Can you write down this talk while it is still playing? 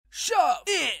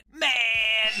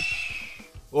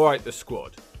Alright, the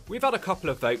squad. We've had a couple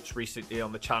of votes recently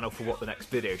on the channel for what the next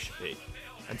video should be,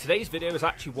 and today's video is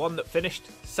actually one that finished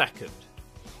second.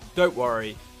 Don't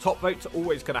worry, top votes are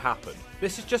always going to happen.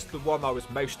 This is just the one I was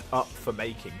most up for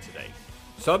making today.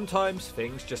 Sometimes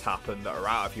things just happen that are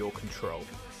out of your control.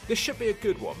 This should be a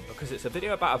good one because it's a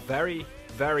video about a very,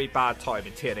 very bad time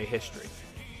in TNA history.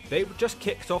 They were just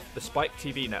kicked off the Spike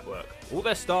TV network, all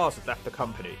their stars had left the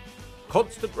company.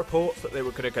 Constant reports that they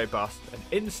were going to go bust, and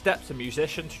in steps a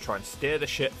musician to try and steer the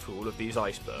ship through all of these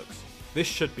icebergs. This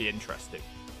should be interesting.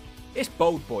 It's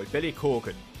Bold Boy Billy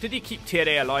Corgan. Did he keep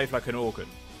TNA alive like an organ?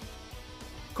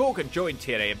 Corgan joined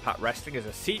TNA Impact Wrestling as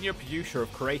a senior producer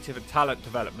of creative and talent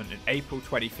development in April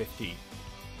 2015.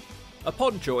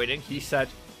 Upon joining, he said,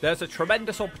 "There's a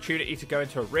tremendous opportunity to go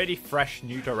into a really fresh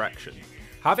new direction.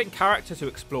 Having characters who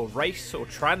explore race or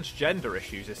transgender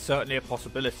issues is certainly a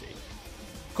possibility."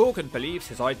 Corgan believes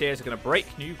his ideas are going to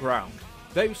break new ground.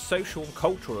 Those social and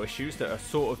cultural issues that are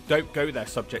sort of don't go there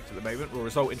subject at the moment will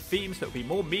result in themes that will be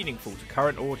more meaningful to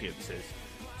current audiences.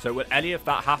 So will any of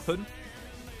that happen?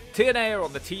 TNA are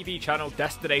on the TV channel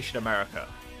Destination America.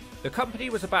 The company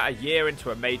was about a year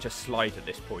into a major slide at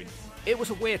this point. It was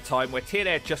a weird time where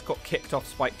TNA had just got kicked off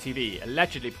Spike TV,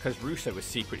 allegedly because Russo was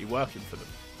secretly working for them.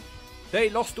 They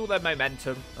lost all their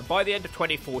momentum, and by the end of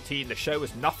 2014 the show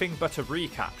was nothing but a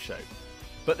recap show.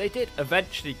 But they did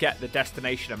eventually get the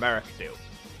Destination America deal.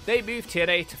 They moved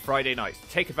TNA to Friday nights to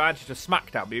take advantage of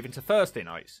SmackDown moving to Thursday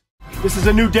nights. This is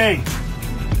a new day,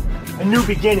 a new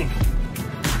beginning,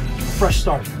 fresh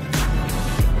start.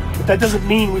 But that doesn't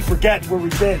mean we forget where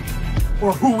we've been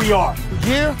or who we are.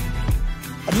 Here,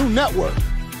 a new network,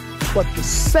 but the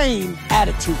same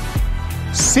attitude.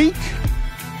 Seek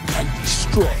and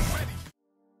destroy.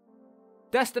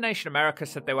 Destination America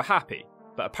said they were happy,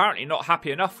 but apparently not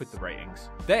happy enough with the ratings.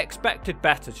 They expected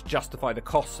better to justify the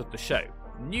costs of the show.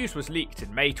 News was leaked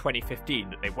in May 2015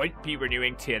 that they won't be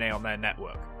renewing TNA on their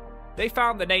network. They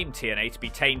found the name TNA to be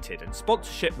tainted and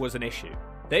sponsorship was an issue.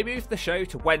 They moved the show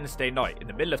to Wednesday night in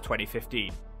the middle of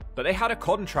 2015, but they had a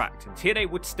contract and TNA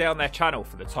would stay on their channel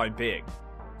for the time being.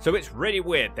 So it's really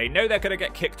weird, they know they're going to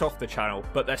get kicked off the channel,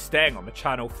 but they're staying on the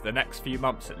channel for the next few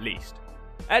months at least.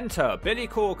 Enter Billy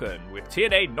Corgan, with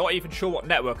TNA not even sure what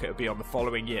network it would be on the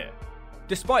following year.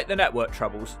 Despite the network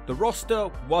troubles, the roster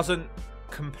wasn't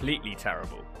completely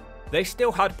terrible. They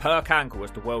still had Perk Angle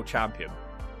as the world champion.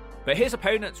 But his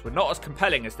opponents were not as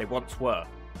compelling as they once were.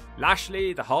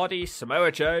 Lashley, the Hardys,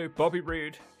 Samoa Joe, Bobby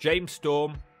Roode, James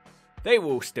Storm, they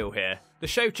were all still here. The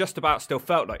show just about still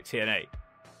felt like TNA.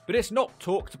 But it's not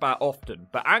talked about often,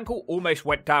 but Angle almost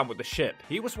went down with the ship.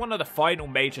 He was one of the final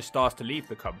major stars to leave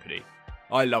the company.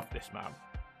 I love this man.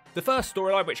 The first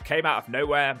storyline which came out of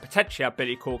nowhere and potentially had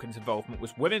Billy Corgan's involvement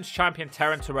was Women's Champion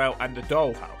Taryn Terrell and the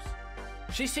Dollhouse.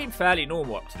 She seemed fairly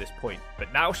normal up to this point,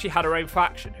 but now she had her own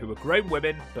faction who were grown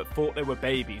women but thought they were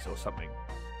babies or something.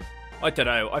 I don't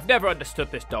know, I've never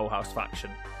understood this Dollhouse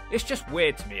faction. It's just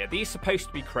weird to me, are these supposed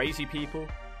to be crazy people?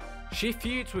 She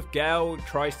feuds with Gail and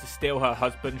tries to steal her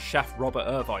husband, Chef Robert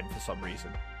Irvine, for some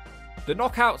reason. The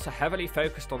Knockouts are heavily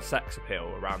focused on sex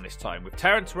appeal around this time, with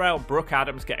Taryn Terrell and Brooke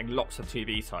Adams getting lots of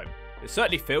TV time. It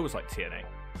certainly feels like TNA.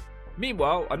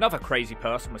 Meanwhile, another crazy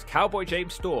person was Cowboy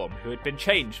James Storm, who had been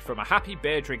changed from a happy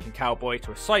beer drinking cowboy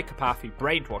to a psychopath who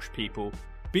brainwashed people,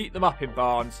 beat them up in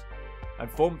barns, and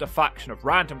formed a faction of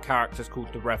random characters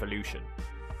called the Revolution.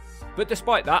 But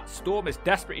despite that, Storm is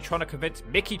desperately trying to convince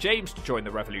Mickie James to join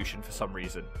the Revolution for some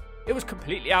reason. It was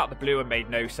completely out of the blue and made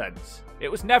no sense. It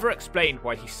was never explained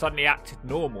why he suddenly acted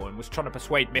normal and was trying to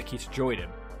persuade Mickie to join him.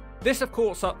 This of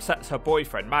course upsets her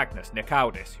boyfriend Magnus, Nick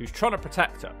Aldis, who's trying to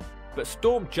protect her, but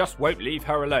Storm just won't leave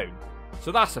her alone.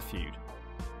 So that's a feud.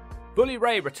 Bully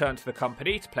Ray returned to the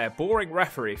company to play a boring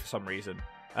referee for some reason,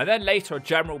 and then later a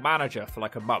general manager for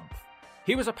like a month.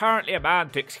 He was apparently a man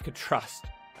Dixie could trust,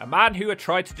 a man who had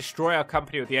tried to destroy our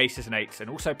company with the Aces and Eights and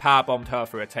also powerbombed her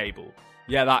through a table.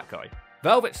 Yeah, that guy.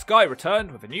 Velvet Sky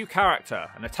returned with a new character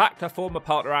and attacked her former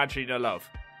partner Angelina Love.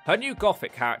 Her new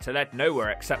gothic character led nowhere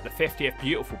except the 50th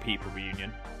Beautiful People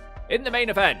reunion. In the main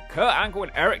event, Kurt Angle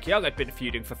and Eric Young had been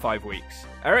feuding for 5 weeks.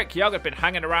 Eric Young had been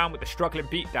hanging around with the struggling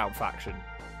Beatdown faction.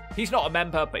 He's not a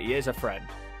member, but he is a friend.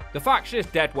 The faction is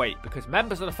dead weight because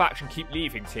members of the faction keep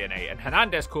leaving TNA, and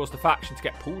Hernandez caused the faction to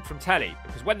get pulled from telly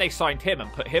because when they signed him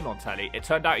and put him on telly, it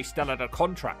turned out he still had a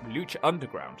contract with Lucha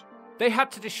Underground. They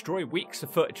had to destroy weeks of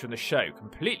footage from the show,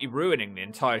 completely ruining the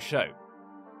entire show.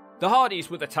 The Hardys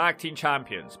were the tag team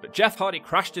champions, but Jeff Hardy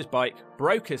crashed his bike,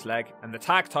 broke his leg, and the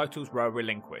tag titles were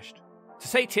relinquished. To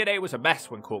say TNA was a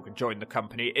mess when Corgan joined the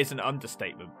company is an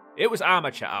understatement. It was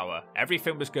amateur hour,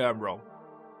 everything was going wrong.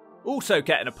 Also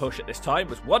getting a push at this time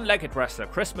was one-legged wrestler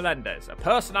Chris Melendez, a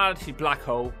personality black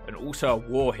hole and also a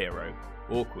war hero.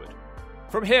 Awkward.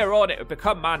 From here on, it would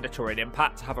become mandatory in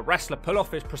Impact to have a wrestler pull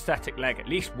off his prosthetic leg at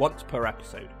least once per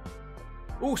episode.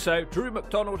 Also, Drew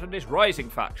McDonald and his Rising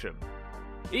faction.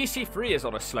 EC3 is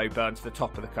on a slow burn to the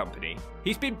top of the company.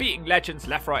 He's been beating legends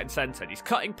left, right and centre, and he's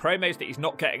cutting promos that he's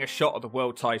not getting a shot at the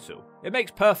world title. It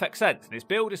makes perfect sense, and his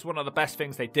build is one of the best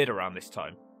things they did around this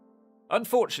time.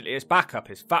 Unfortunately, his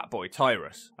backup is Fatboy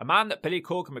Tyrus, a man that Billy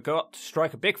Corgan got to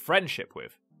strike a big friendship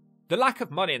with. The lack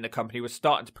of money in the company was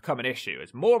starting to become an issue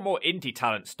as more and more indie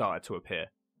talent started to appear.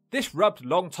 This rubbed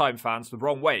long-time fans the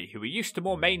wrong way who were used to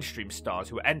more mainstream stars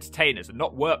who were entertainers and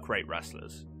not work-rate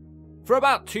wrestlers. For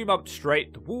about 2 months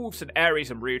straight, the Wolves and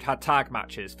Aries and Rude had tag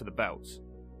matches for the belts.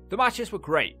 The matches were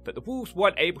great, but the Wolves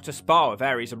weren't able to spar with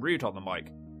Aries and Rude on the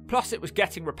mic. Plus, it was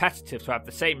getting repetitive to have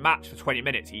the same match for 20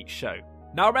 minutes each show.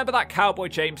 Now remember that cowboy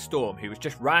James Storm who was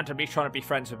just randomly trying to be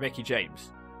friends with Mickie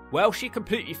James? Well, she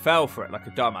completely fell for it like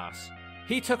a dumbass.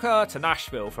 He took her to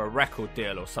Nashville for a record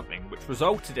deal or something, which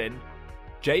resulted in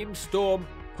James Storm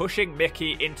pushing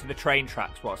Mickie into the train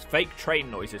tracks whilst fake train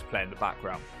noises play in the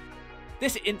background.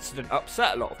 This incident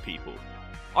upset a lot of people.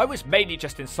 I was mainly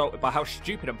just insulted by how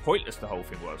stupid and pointless the whole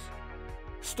thing was.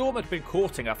 Storm had been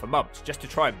courting her for months just to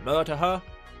try and murder her.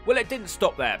 Well, it didn't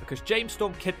stop there because James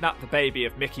Storm kidnapped the baby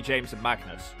of Mickie James and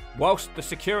Magnus, whilst the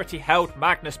security held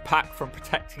Magnus back from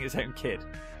protecting his own kid.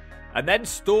 And then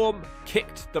Storm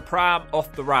kicked the pram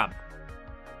off the ramp.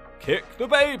 Kick the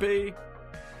baby!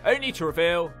 Only to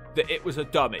reveal that it was a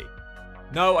dummy.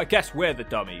 No, I guess we're the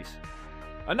dummies.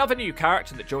 Another new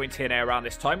character that joined TNA around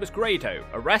this time was Grado,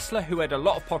 a wrestler who had a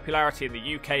lot of popularity in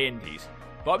the UK indies,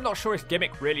 but I'm not sure his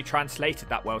gimmick really translated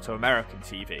that well to American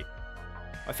TV.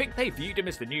 I think they viewed him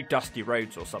as the new Dusty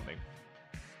Rhodes or something.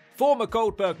 Former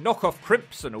Goldberg knockoff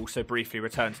Crimson also briefly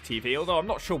returned to TV, although I'm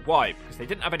not sure why, because they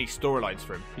didn't have any storylines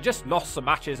for him. He just lost some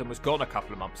matches and was gone a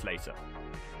couple of months later.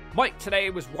 Mike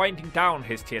Tenay was winding down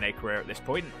his TNA career at this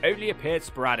point and only appeared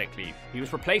sporadically. He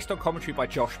was replaced on commentary by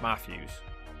Josh Matthews.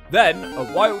 Then,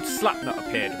 a wild slapnut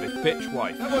appeared with bitch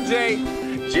wife. Double J,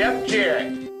 Jeff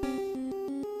Jarrett.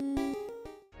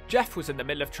 Jeff was in the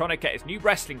middle of trying to get his new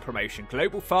wrestling promotion,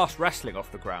 Global Fast Wrestling,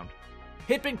 off the ground.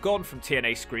 He'd been gone from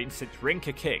TNA screens since Ring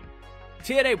Ka King.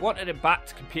 TNA wanted him back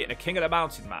to compete in a King of the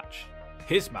Mountain match.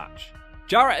 His match.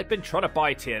 Jarrett had been trying to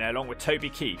buy TNA along with Toby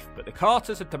Keith, but the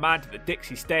Carters had demanded that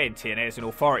Dixie stay in TNA as an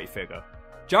authority figure.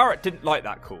 Jarrett didn't like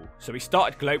that call, so he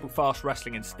started Global Fast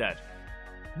Wrestling instead.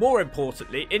 More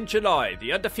importantly, in July,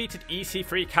 the undefeated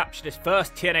EC3 captured his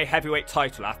first TNA heavyweight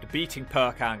title after beating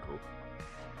Perk Angle.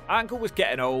 Angle was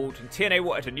getting old, and TNA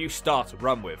wanted a new star to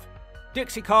run with.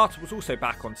 Dixie Carter was also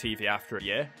back on TV after a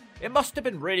year. It must have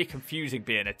been really confusing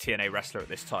being a TNA wrestler at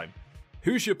this time.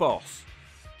 Who's your boss?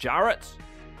 Jarrett?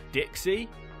 Dixie?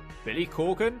 Billy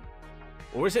Corgan?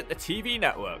 Or is it the TV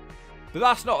network? But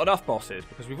that's not enough bosses,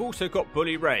 because we've also got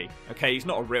Bully Ray. Okay, he's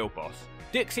not a real boss.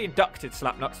 Dixie inducted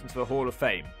Slapnuts into the Hall of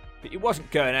Fame, but he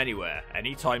wasn't going anywhere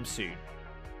anytime soon.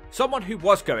 Someone who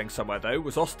was going somewhere though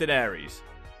was Austin Aries.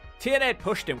 TNA had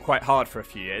pushed him quite hard for a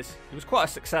few years. He was quite a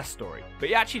success story, but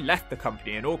he actually left the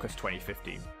company in August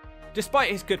 2015. Despite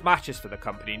his good matches for the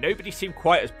company, nobody seemed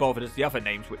quite as bothered as the other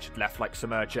names which had left, like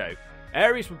Samoa Joe.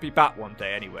 Aries would be back one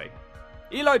day anyway.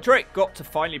 Eli Drake got to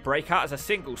finally break out as a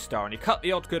singles star, and he cut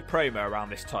the odd good promo around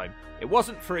this time. It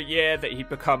wasn't for a year that he'd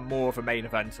become more of a main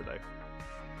eventer though.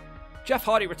 Jeff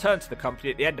Hardy returned to the company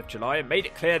at the end of July and made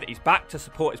it clear that he's back to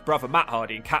support his brother Matt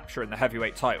Hardy in capturing the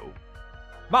heavyweight title.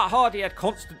 Matt Hardy had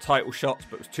constant title shots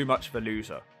but was too much of a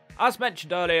loser. As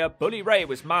mentioned earlier, Bully Ray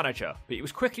was manager, but he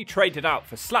was quickly traded out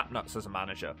for Slapnuts as a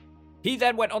manager. He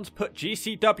then went on to put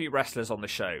GCW wrestlers on the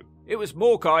show. It was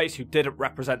more guys who didn't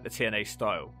represent the TNA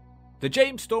style. The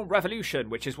James Storm Revolution,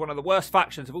 which is one of the worst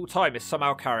factions of all time, is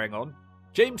somehow carrying on.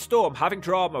 James Storm having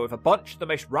drama with a bunch of the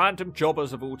most random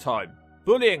jobbers of all time,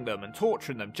 bullying them and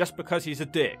torturing them just because he's a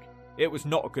dick. It was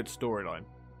not a good storyline.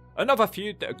 Another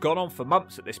feud that had gone on for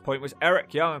months at this point was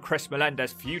Eric Young and Chris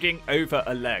Melendez feuding over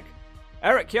a leg.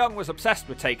 Eric Young was obsessed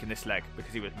with taking this leg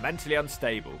because he was mentally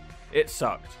unstable. It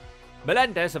sucked.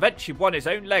 Melendez eventually won his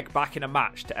own leg back in a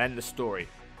match to end the story.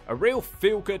 A real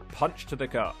feel-good punch to the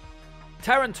gut.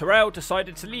 Taryn Terrell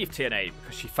decided to leave TNA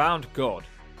because she found God.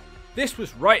 This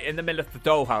was right in the middle of the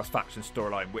Dollhouse faction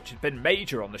storyline, which had been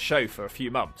major on the show for a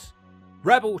few months.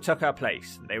 Rebel took her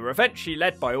place, and they were eventually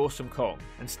led by Awesome Kong,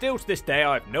 and still to this day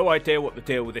I have no idea what the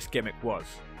deal with this gimmick was.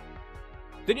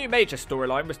 The new major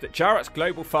storyline was that Jarrett's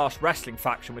Global Fast Wrestling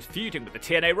faction was feuding with the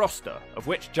TNA roster, of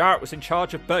which Jarrett was in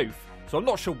charge of both, so I'm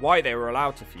not sure why they were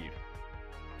allowed to feud.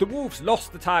 The Wolves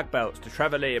lost the tag belts to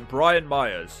Trevor Lee and Brian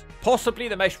Myers, possibly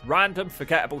the most random,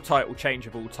 forgettable title change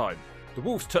of all time. The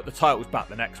Wolves took the titles back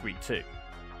the next week too.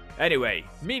 Anyway,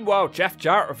 meanwhile Jeff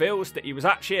Jarrett reveals that he was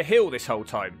actually a heel this whole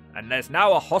time, and there's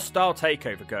now a hostile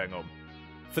takeover going on.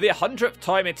 For the 100th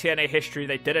time in TNA history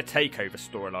they did a takeover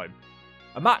storyline.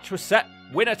 A match was set,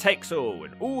 winner takes all,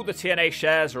 and all the TNA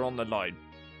shares are on the line.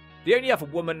 The only other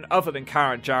woman other than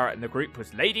Karen Jarrett in the group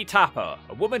was Lady Tapper,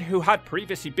 a woman who had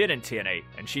previously been in TNA,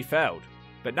 and she failed.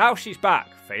 But now she's back,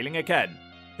 failing again.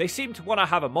 They seem to want to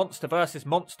have a monster versus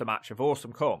monster match of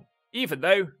Awesome Kong, even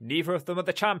though neither of them are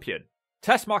the champion.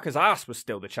 Tessmacher's ass was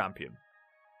still the champion.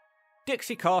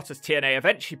 Dixie Carter's TNA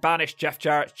eventually banished Jeff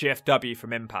Jarrett's GFW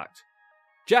from Impact.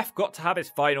 Jeff got to have his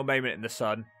final moment in the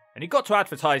sun, and he got to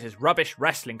advertise his rubbish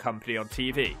wrestling company on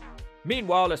TV.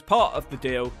 Meanwhile, as part of the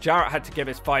deal, Jarrett had to give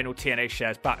his final TNA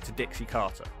shares back to Dixie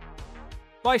Carter.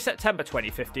 By September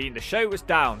 2015, the show was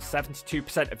down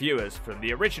 72% of viewers from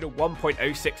the original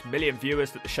 1.06 million viewers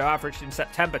that the show averaged in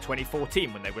September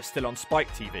 2014 when they were still on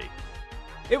Spike TV.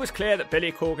 It was clear that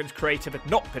Billy Corgan's creative had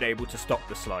not been able to stop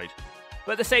the slide,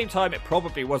 but at the same time it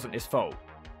probably wasn't his fault.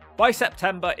 By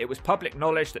September, it was public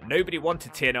knowledge that nobody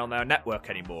wanted TNA on their network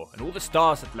anymore, and all the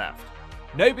stars had left.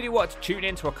 Nobody wanted to tune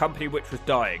into a company which was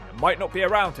dying and might not be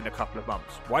around in a couple of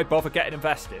months. Why bother getting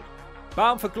invested?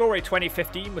 Bound for Glory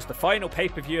 2015 was the final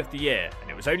pay-per-view of the year, and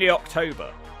it was only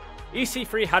October.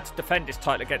 EC3 had to defend his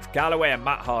title against Galloway and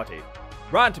Matt Hardy.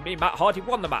 Randomly, Matt Hardy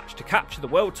won the match to capture the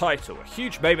world title, a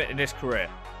huge moment in his career.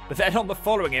 But then on the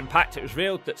following Impact, it was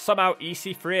revealed that somehow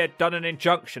EC3 had done an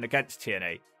injunction against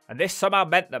TNA, and this somehow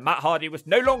meant that Matt Hardy was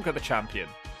no longer the champion.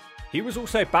 He was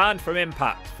also banned from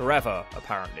Impact forever,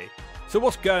 apparently. So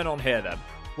what's going on here then?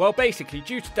 Well, basically,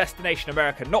 due to Destination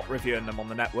America not reviewing them on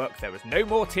the network, there was no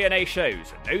more TNA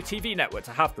shows and no TV network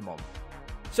to have them on.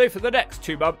 So for the next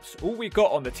 2 months, all we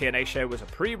got on the TNA show was a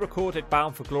pre-recorded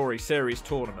Bound for Glory series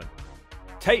tournament,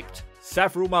 taped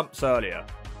several months earlier.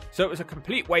 So it was a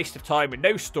complete waste of time with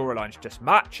no storylines, just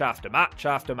match after match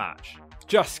after match.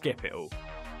 Just skip it all.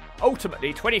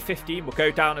 Ultimately, 2015 will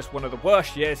go down as one of the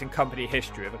worst years in company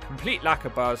history, with a complete lack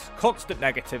of buzz, constant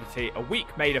negativity, a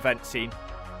weak main event scene,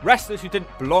 wrestlers who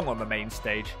didn't belong on the main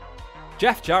stage,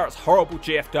 Jeff Jarrett's horrible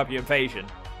GFW invasion,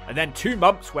 and then 2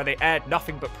 months where they aired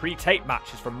nothing but pre-tape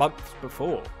matches from months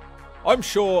before. I'm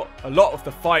sure a lot of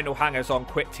the final hangers-on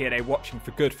quit TNA watching for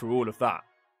good through all of that.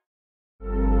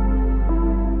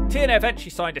 TNA eventually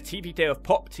signed a TV deal with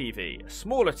Pop TV, a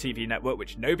smaller TV network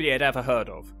which nobody had ever heard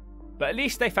of. But at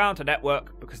least they found a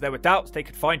network, because there were doubts they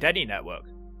could find any network.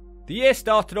 The year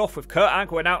started off with Kurt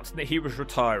Angle announcing that he was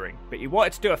retiring, but he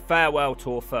wanted to do a farewell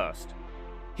tour first.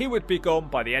 He would be gone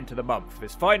by the end of the month with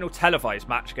his final televised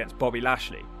match against Bobby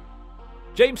Lashley.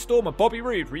 James Storm and Bobby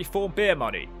Roode reformed Beer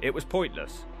Money. It was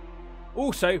pointless.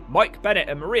 Also, Mike Bennett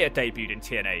and Maria debuted in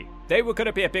TNA. They were going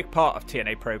to be a big part of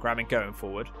TNA programming going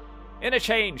forward. In a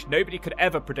change nobody could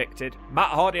ever predicted,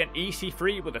 Matt Hardy and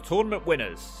EC3 were the tournament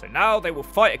winners, so now they will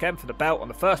fight again for the belt on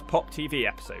the first Pop TV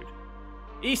episode.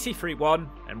 EC3 won,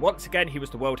 and once again he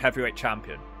was the World Heavyweight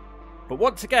Champion. But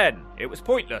once again, it was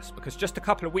pointless, because just a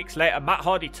couple of weeks later Matt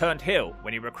Hardy turned heel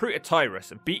when he recruited Tyrus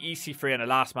and beat EC3 in a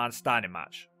last man standing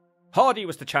match. Hardy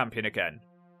was the champion again.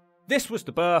 This was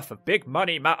the birth of Big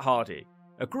Money Matt Hardy,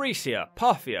 a greasier,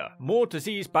 puffier, more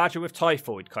diseased badger with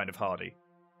typhoid kind of Hardy.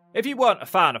 If you weren't a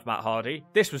fan of Matt Hardy,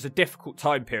 this was a difficult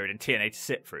time period in TNA to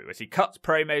sit through, as he cuts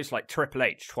promos like Triple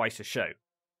H twice a show.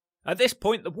 At this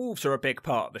point, the Wolves are a big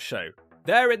part of the show.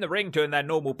 They're in the ring doing their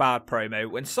normal bad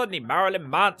promo when suddenly Marilyn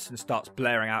Manson starts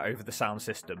blaring out over the sound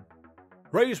system.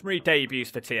 Rosemary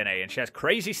debuts for TNA and she has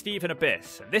Crazy Steve and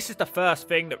Abyss, and this is the first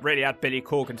thing that really had Billy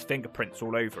Corgan's fingerprints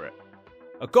all over it.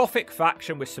 A gothic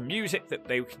faction with some music that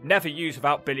they could never use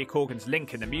without Billy Corgan's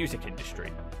link in the music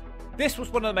industry. This was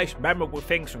one of the most memorable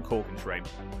things from Corgan's reign.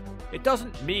 It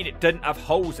doesn't mean it didn't have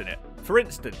holes in it. For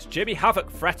instance, Jimmy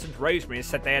Havoc threatened Rosemary and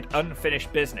said they had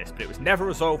unfinished business, but it was never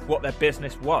resolved what their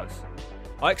business was.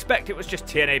 I expect it was just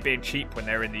TNA being cheap when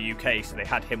they were in the UK, so they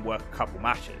had him work a couple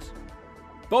matches.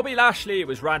 Bobby Lashley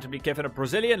was randomly given a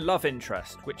Brazilian love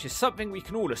interest, which is something we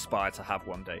can all aspire to have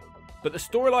one day. But the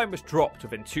storyline was dropped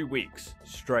within 2 weeks.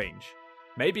 Strange.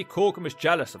 Maybe Corgan was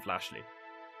jealous of Lashley.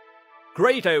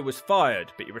 Grado was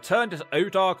fired, but he returned as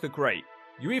Odarg the Great.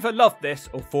 You either loved this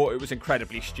or thought it was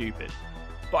incredibly stupid.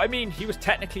 But I mean, he was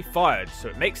technically fired, so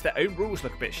it makes their own rules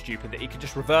look a bit stupid that he could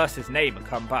just reverse his name and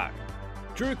come back.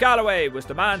 Drew Galloway was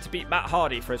the man to beat Matt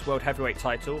Hardy for his World Heavyweight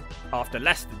title after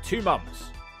less than 2 months.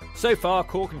 So far,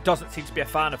 Corgan doesn't seem to be a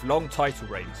fan of long title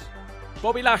reigns.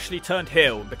 Bobby Lashley turned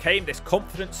heel and became this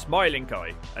confident, smiling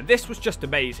guy, and this was just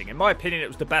amazing. In my opinion, it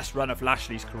was the best run of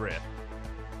Lashley's career.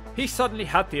 He suddenly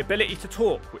had the ability to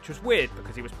talk, which was weird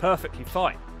because he was perfectly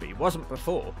fine, but he wasn't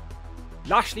before.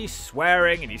 Lashley's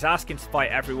swearing and he's asking to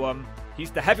fight everyone.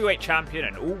 He's the heavyweight champion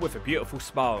and all with a beautiful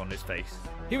smile on his face.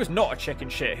 He was not a chicken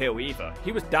shit heel either.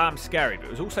 He was damn scary, but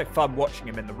it was also fun watching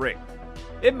him in the ring.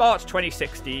 In March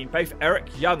 2016, both Eric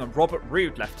Young and Robert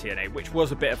Roode left TNA, which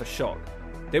was a bit of a shock.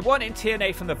 They weren't in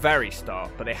TNA from the very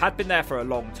start, but they had been there for a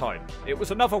long time. It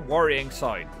was another worrying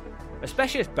sign,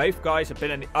 especially as both guys had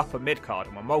been in the upper mid-card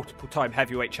and were multiple-time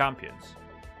heavyweight champions.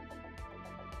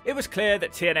 It was clear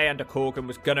that TNA under Corgan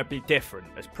was going to be different,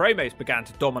 as promos began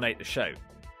to dominate the show.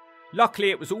 Luckily,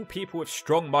 it was all people with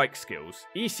strong mic skills.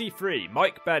 EC3,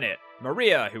 Mike Bennett,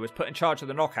 Maria, who was put in charge of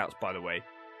the knockouts by the way,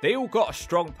 they all got a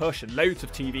strong push and loads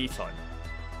of TV time.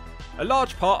 A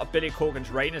large part of Billy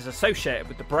Corgan's reign is associated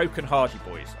with the Broken Hardy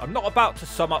Boys. I'm not about to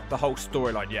sum up the whole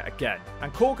storyline yet again,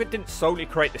 and Corgan didn't solely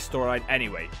create this storyline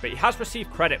anyway, but he has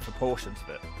received credit for portions of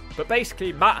it. But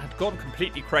basically, Matt had gone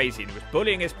completely crazy and he was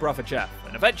bullying his brother Jeff,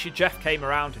 and eventually Jeff came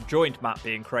around and joined Matt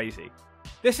being crazy.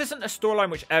 This isn't a storyline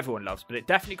which everyone loves, but it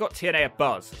definitely got TNA a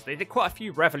buzz, as they did quite a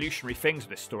few revolutionary things with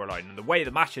this storyline and the way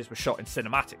the matches were shot in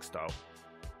cinematic style.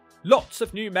 Lots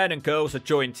of new men and girls had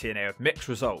joined TNA with mixed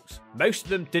results. Most of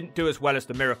them didn't do as well as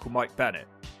the Miracle Mike Bennett.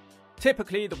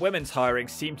 Typically, the women's hiring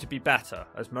seemed to be better,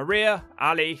 as Maria,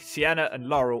 Ali, Sienna and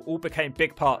Laurel all became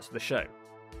big parts of the show.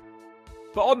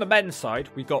 But on the men's side,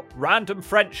 we got random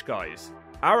French guys.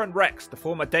 Aaron Rex, the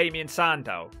former Damien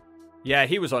Sandow. Yeah,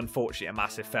 he was unfortunately a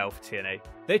massive fail for TNA.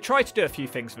 They tried to do a few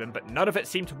things with him, but none of it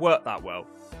seemed to work that well.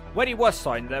 When he was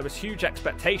signed, there was huge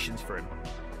expectations for him.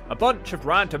 A bunch of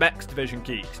random X Division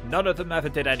geeks, none of them ever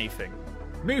did anything.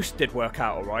 Moose did work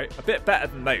out alright, a bit better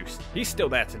than most. He's still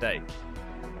there today.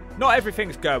 Not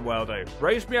everything's going well though.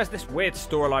 Rosemary has this weird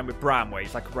storyline with Bram where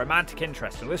he's like a romantic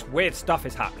interest and all this weird stuff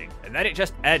is happening, and then it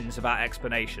just ends without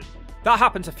explanation. That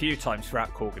happens a few times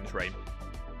throughout Corgan's reign.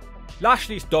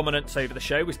 Lashley's dominance over the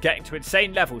show was getting to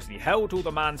insane levels and he held all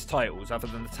the man's titles other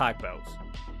than the tag belts.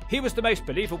 He was the most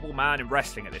believable man in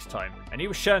wrestling at this time, and he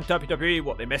was showing WWE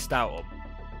what they missed out on.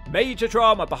 Major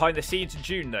drama behind the scenes in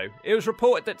June though. It was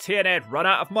reported that TNA had run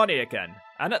out of money again,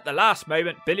 and at the last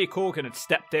moment Billy Corgan had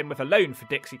stepped in with a loan for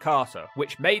Dixie Carter,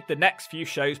 which made the next few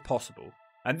shows possible.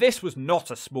 And this was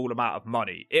not a small amount of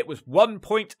money, it was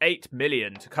 $1.8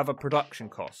 million to cover production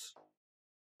costs.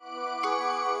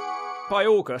 By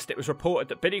August, it was reported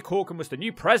that Billy Corgan was the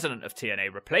new president of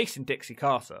TNA, replacing Dixie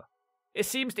Carter. It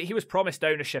seems that he was promised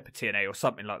ownership of TNA or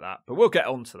something like that, but we'll get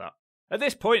on to that. At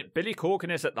this point, Billy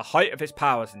Corgan is at the height of his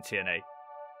powers in TNA.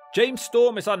 James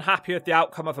Storm is unhappy with the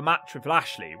outcome of a match with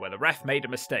Lashley where the ref made a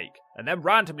mistake, and then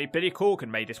randomly Billy Corgan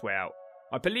made his way out.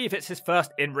 I believe it's his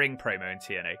first in-ring promo in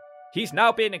TNA. He's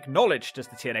now being acknowledged as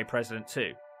the TNA president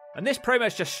too. And this promo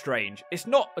is just strange. It's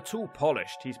not at all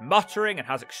polished. He's muttering and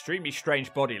has extremely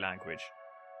strange body language.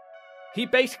 He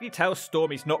basically tells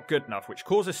Storm he's not good enough, which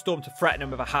causes Storm to threaten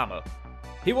him with a hammer.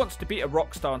 He wants to beat a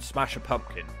rock star and smash a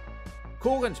pumpkin.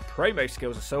 Corgan's promo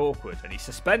skills are so awkward, and he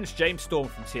suspends James Storm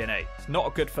from TNA. It's not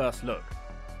a good first look.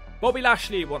 Bobby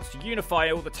Lashley wants to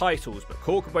unify all the titles, but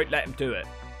Corgan won't let him do it.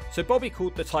 So Bobby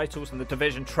called the titles and the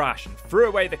division trash and threw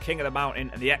away the King of the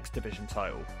Mountain and the X Division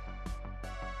title.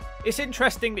 It's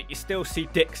interesting that you still see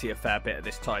Dixie a fair bit at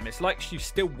this time. It's like she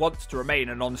still wants to remain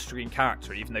an on-screen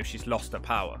character even though she's lost her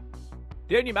power.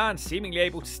 The only man seemingly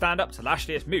able to stand up to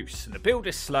Lashley is Moose, and the build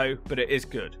is slow, but it is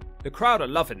good. The crowd are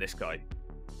loving this guy.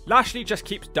 Lashley just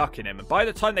keeps ducking him, and by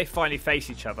the time they finally face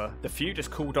each other, the feud has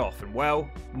cooled off and well,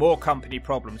 more company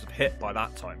problems have hit by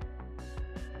that time.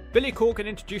 Billy Corgan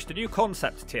introduced a new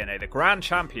concept to TNA, the Grand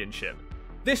Championship.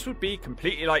 This would be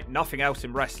completely like nothing else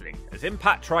in wrestling, as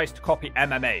Impact tries to copy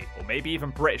MMA, or maybe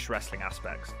even British wrestling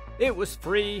aspects. It was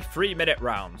 3 3-minute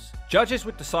rounds. Judges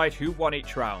would decide who won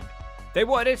each round. They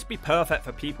wanted it to be perfect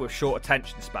for people with short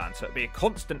attention spans, so it'd be a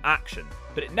constant action,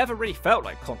 but it never really felt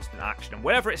like constant action, and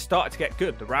whenever it started to get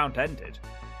good, the round ended.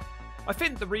 I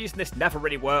think the reason this never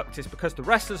really worked is because the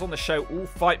wrestlers on the show all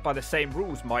fight by the same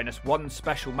rules minus one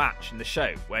special match in the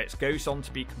show, where it goes on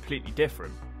to be completely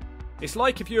different. It's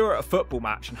like if you were at a football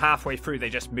match and halfway through they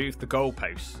just moved the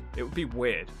goalposts. It would be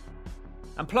weird.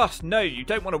 And plus, no, you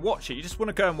don't want to watch it, you just want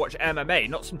to go and watch MMA,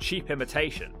 not some cheap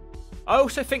imitation. I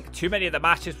also think too many of the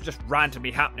matches were just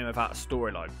randomly happening without a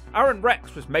storyline. Aaron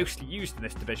Rex was mostly used in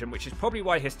this division, which is probably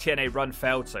why his TNA run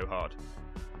failed so hard.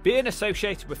 Being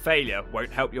associated with failure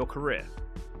won't help your career.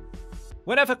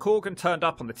 Whenever Corgan turned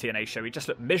up on the TNA show, he just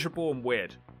looked miserable and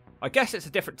weird. I guess it's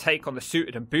a different take on the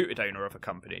suited and booted owner of a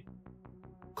company.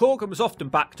 Corgan was often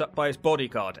backed up by his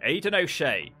bodyguard, Aidan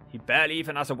O'Shea. He barely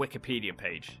even has a Wikipedia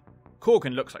page.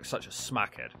 Corgan looks like such a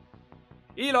smackhead.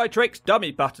 Eli Drake's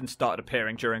dummy button started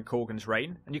appearing during Corgan's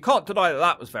reign, and you can't deny that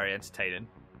that was very entertaining.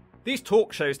 These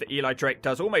talk shows that Eli Drake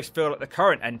does almost feel like the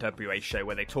current NWA show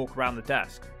where they talk around the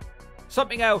desk.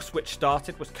 Something else which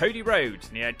started was Cody Rhodes,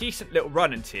 and he had a decent little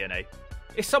run in TNA.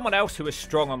 It's someone else who is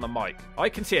strong on the mic. I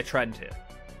can see a trend here.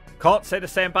 Can't say the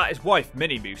same about his wife,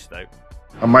 Minnie Moose, though.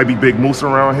 I might be Big Moose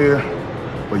around here,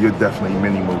 but you're definitely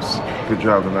Minnie Moose. Good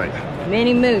job tonight.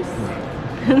 Minnie Moose.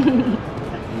 Minnie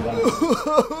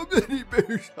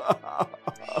Moose.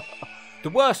 The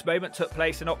worst moment took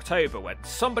place in October when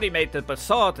somebody made the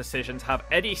bizarre decision to have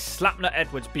Eddie Slapnut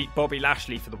Edwards beat Bobby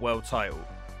Lashley for the world title.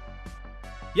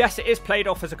 Yes, it is played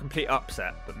off as a complete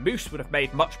upset, but Moose would have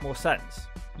made much more sense.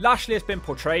 Lashley has been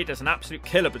portrayed as an absolute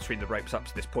killer between the ropes up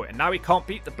to this point, and now he can't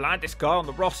beat the blandest guy on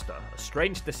the roster. A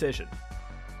strange decision.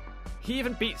 He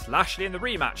even beats Lashley in the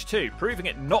rematch too, proving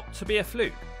it not to be a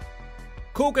fluke.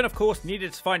 Corgan, of course,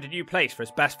 needed to find a new place for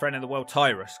his best friend in the world,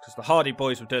 Tyrus, because the Hardy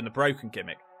Boys were doing the broken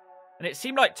gimmick. And it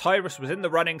seemed like Tyrus was in the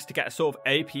runnings to get a sort of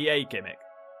APA gimmick.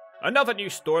 Another new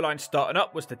storyline starting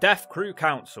up was the Death Crew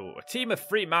Council, a team of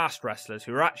 3 masked wrestlers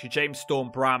who were actually James Storm,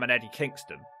 Bram and Eddie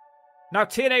Kingston. Now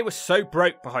TNA was so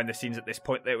broke behind the scenes at this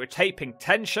point they were taping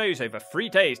 10 shows over 3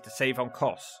 days to save on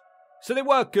costs. So they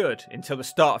were good until the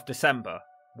start of December,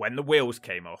 when the wheels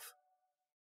came off.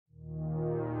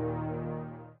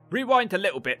 Rewind a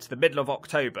little bit to the middle of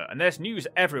October and there's news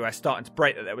everywhere starting to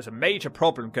break that there was a major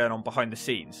problem going on behind the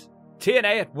scenes.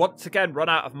 TNA had once again run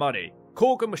out of money.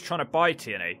 Corgan was trying to buy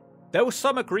TNA. There was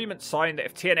some agreement signed that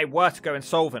if TNA were to go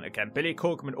insolvent again, Billy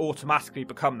Corgan would automatically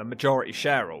become the majority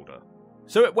shareholder.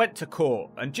 So it went to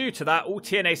court, and due to that, all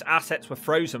TNA's assets were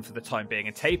frozen for the time being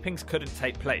and tapings couldn't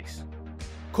take place.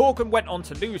 Corgan went on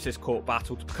to lose his court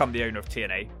battle to become the owner of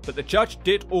TNA, but the judge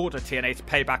did order TNA to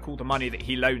pay back all the money that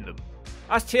he loaned them.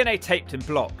 As TNA taped in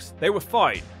blocks, they were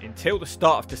fine, until the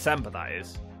start of December that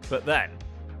is. But then,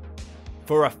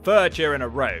 for a 3rd year in a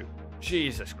row,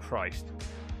 Jesus Christ,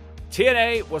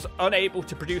 TNA was unable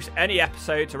to produce any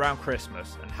episodes around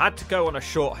Christmas and had to go on a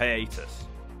short hiatus.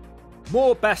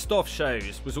 More best of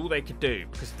shows was all they could do,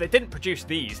 because if they didn't produce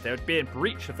these, they would be in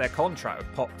breach of their contract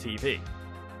with Pop TV.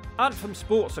 Anthem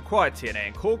Sports acquired TNA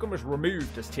and Corgan was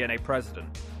removed as TNA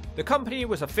president. The company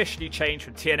was officially changed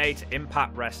from TNA to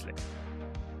Impact Wrestling.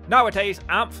 Nowadays,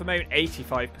 Anthem own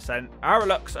 85%,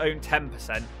 Aralux own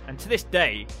 10%, and to this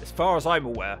day, as far as I'm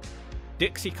aware,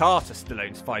 Dixie Carter still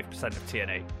owns 5% of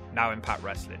TNA, now Impact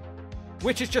Wrestling.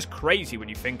 Which is just crazy when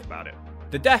you think about it.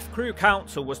 The Death Crew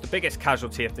Council was the biggest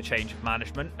casualty of the change of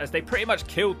management, as they pretty much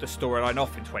killed the storyline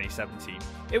off in 2017.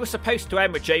 It was supposed to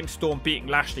end with James Storm beating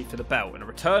Lashley for the belt and a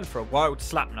return for a Wild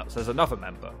Slapnuts as another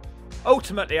member.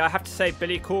 Ultimately, I have to say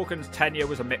Billy Corgan's tenure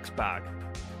was a mixed bag.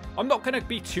 I'm not going to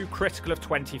be too critical of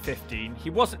 2015, he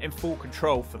wasn't in full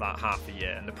control for that half a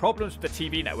year, and the problems with the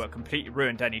TV network completely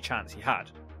ruined any chance he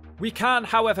had. We can,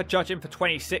 however, judge him for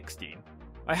 2016.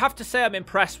 I have to say I'm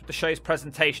impressed with the show's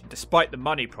presentation despite the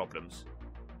money problems.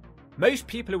 Most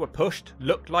people who were pushed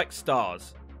looked like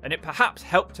stars, and it perhaps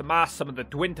helped to mask some of the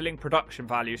dwindling production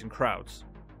values and crowds.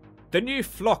 The new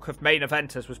flock of main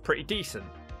eventers was pretty decent.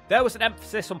 There was an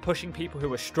emphasis on pushing people who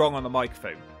were strong on the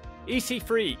microphone.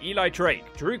 EC3, Eli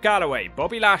Drake, Drew Galloway,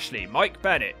 Bobby Lashley, Mike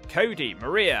Bennett, Cody,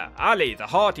 Maria, Ali, the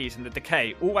Hardys and the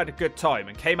Decay all had a good time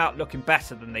and came out looking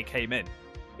better than they came in.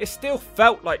 It still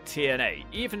felt like TNA,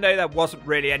 even though there wasn't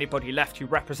really anybody left who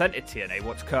represented TNA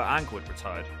once Kurt Angle had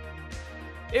retired.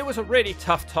 It was a really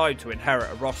tough time to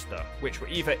inherit a roster, which were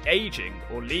either aging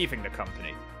or leaving the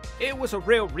company. It was a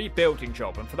real rebuilding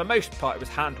job and for the most part it was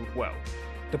handled well.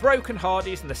 The Broken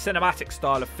Hardys and the cinematic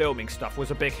style of filming stuff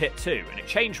was a big hit too, and it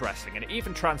changed wrestling and it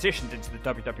even transitioned into the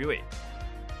WWE.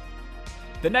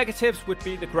 The negatives would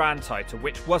be the Grand title,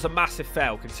 which was a massive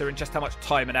fail considering just how much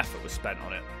time and effort was spent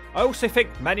on it. I also think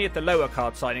many of the lower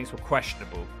card signings were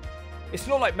questionable. It's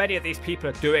not like many of these people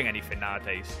are doing anything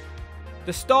nowadays.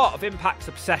 The start of Impact's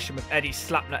obsession with Eddie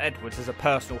Slapnut Edwards is a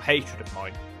personal hatred of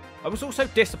mine. I was also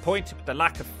disappointed with the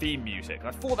lack of theme music. I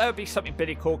thought there would be something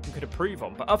Billy Corgan could improve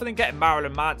on, but other than getting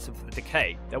Marilyn Manson for the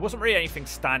Decay, there wasn't really anything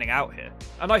standing out here.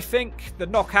 And I think the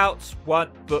knockouts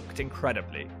weren't booked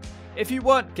incredibly. If you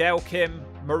weren't Gail Kim,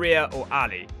 Maria or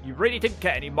Ali, you really didn't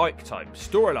get any mic time,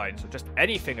 storylines or just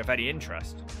anything of any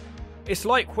interest. It's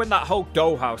like when that whole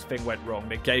Dollhouse thing went wrong,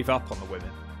 they gave up on the women.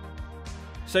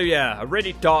 So yeah, a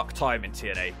really dark time in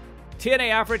TNA. TNA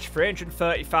averaged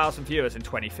 330,000 viewers in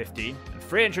 2015 and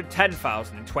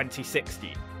 310,000 in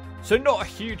 2016. So not a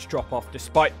huge drop off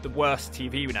despite the worst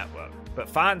TV network, but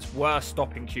fans were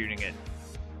stopping tuning in.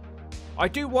 I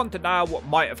do wonder now what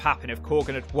might have happened if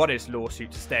Corgan had won his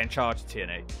lawsuit to stay in charge of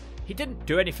TNA. He didn't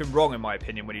do anything wrong in my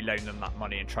opinion when he loaned them that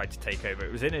money and tried to take over,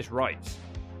 it was in his rights.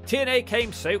 TNA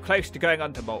came so close to going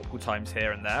under multiple times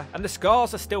here and there, and the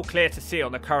scars are still clear to see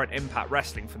on the current Impact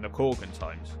Wrestling from the Corgan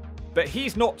times. But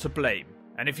he's not to blame,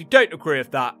 and if you don't agree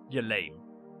with that, you're lame.